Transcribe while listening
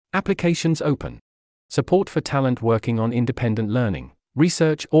Applications open. Support for talent working on independent learning,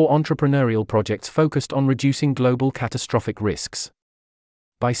 research, or entrepreneurial projects focused on reducing global catastrophic risks.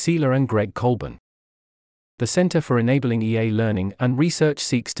 By CEEALAR and Greg Colburn. The Center for Enabling EA Learning and Research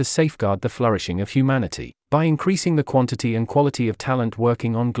seeks to safeguard the flourishing of humanity by increasing the quantity and quality of talent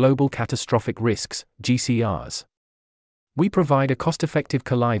working on global catastrophic risks, GCRs. We provide a cost-effective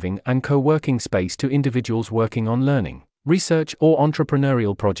co-living and co-working space to individuals working on learning, research, or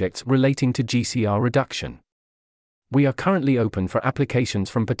entrepreneurial projects relating to GCR reduction. We are currently open for applications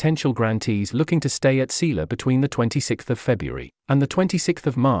from potential grantees looking to stay at CEEALAR between the 26th of February and the 26th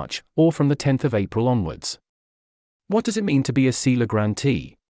of March, or from the 10th of April onwards. What does it mean to be a CEEALAR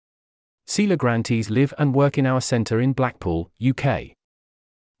grantee? CEEALAR grantees live and work in our center in Blackpool, UK.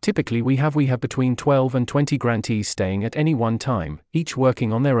 Typically we have between 12 and 20 grantees staying at any one time, each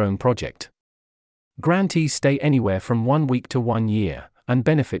working on their own project. Grantees stay anywhere from 1 week to 1 year, and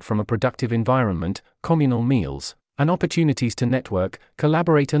benefit from a productive environment, communal meals, and opportunities to network,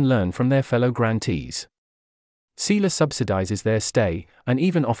 collaborate and learn from their fellow grantees. CEEALAR subsidizes their stay, and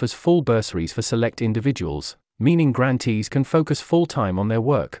even offers full bursaries for select individuals, meaning grantees can focus full-time on their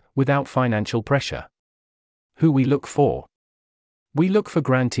work, without financial pressure. Who we look for? We look for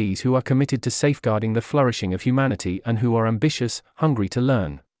grantees who are committed to safeguarding the flourishing of humanity and who are ambitious, hungry to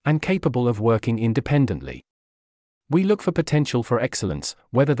learn, and capable of working independently. We look for potential for excellence,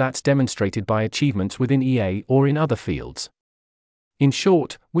 whether that's demonstrated by achievements within EA or in other fields. In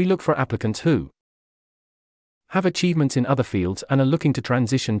short, we look for applicants who have achievements in other fields and are looking to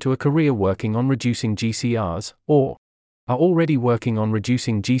transition to a career working on reducing GCRs, or are already working on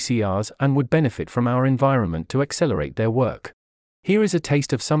reducing GCRs and would benefit from our environment to accelerate their work. Here is a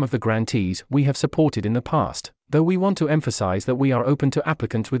taste of some of the grantees we have supported in the past, though we want to emphasize that we are open to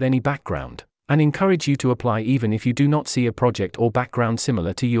applicants with any background, and encourage you to apply even if you do not see a project or background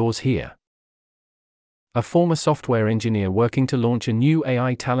similar to yours here. A former software engineer working to launch a new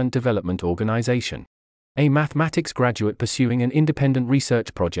AI talent development organization. A mathematics graduate pursuing an independent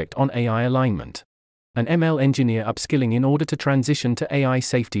research project on AI alignment. An ML engineer upskilling in order to transition to AI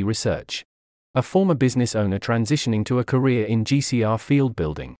safety research. A former business owner transitioning to a career in GCR field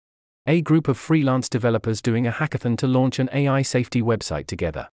building. A group of freelance developers doing a hackathon to launch an AI safety website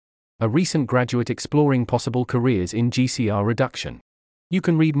together. A recent graduate exploring possible careers in GCR reduction. You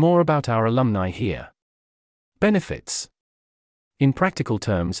can read more about our alumni here. Benefits. In practical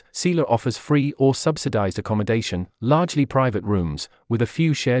terms, CEEALAR offers free or subsidized accommodation, largely private rooms, with a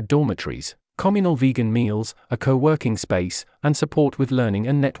few shared dormitories, communal vegan meals, a co-working space, and support with learning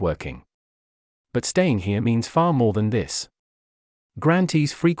and networking. But staying here means far more than this.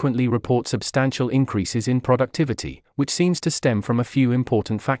 Grantees frequently report substantial increases in productivity, which seems to stem from a few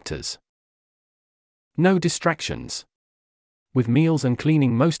important factors. No distractions. With meals and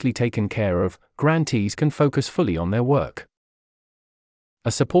cleaning mostly taken care of, grantees can focus fully on their work.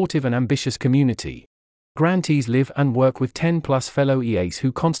 A supportive and ambitious community. Grantees live and work with 10+ fellow EAs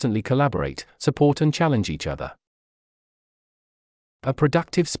who constantly collaborate, support and challenge each other. A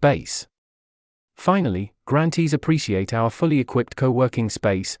productive space. Finally, grantees appreciate our fully equipped co-working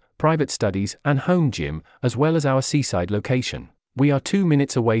space, private studies, and home gym, as well as our seaside location. We are 2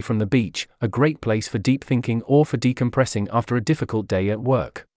 minutes away from the beach, a great place for deep thinking or for decompressing after a difficult day at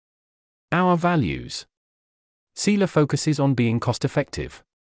work. Our values. CEEALAR focuses on being cost-effective.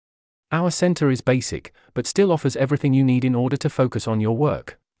 Our center is basic, but still offers everything you need in order to focus on your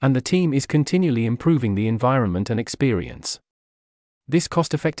work, and the team is continually improving the environment and experience. This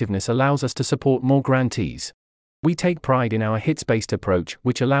cost-effectiveness allows us to support more grantees. We take pride in our hits-based approach,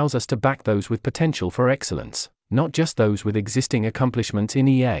 which allows us to back those with potential for excellence, not just those with existing accomplishments in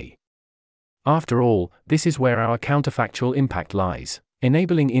EA. After all, this is where our counterfactual impact lies,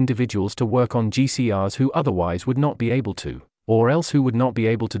 enabling individuals to work on GCRs who otherwise would not be able to, or else who would not be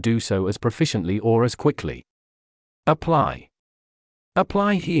able to do so as proficiently or as quickly. Apply.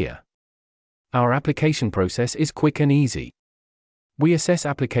 Apply here. Our application process is quick and easy. We assess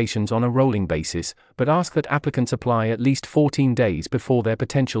applications on a rolling basis, but ask that applicants apply at least 14 days before their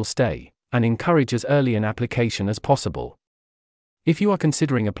potential stay, and encourage as early an application as possible. If you are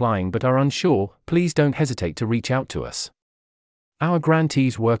considering applying but are unsure, please don't hesitate to reach out to us. Our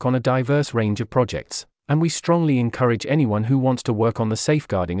grantees work on a diverse range of projects, and we strongly encourage anyone who wants to work on the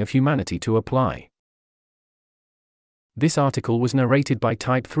safeguarding of humanity to apply. This article was narrated by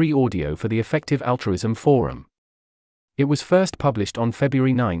Type 3 Audio for the Effective Altruism Forum. It was first published on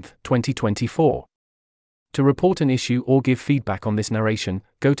February 9, 2024. To report an issue or give feedback on this narration,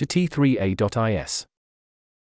 go to t3a.is.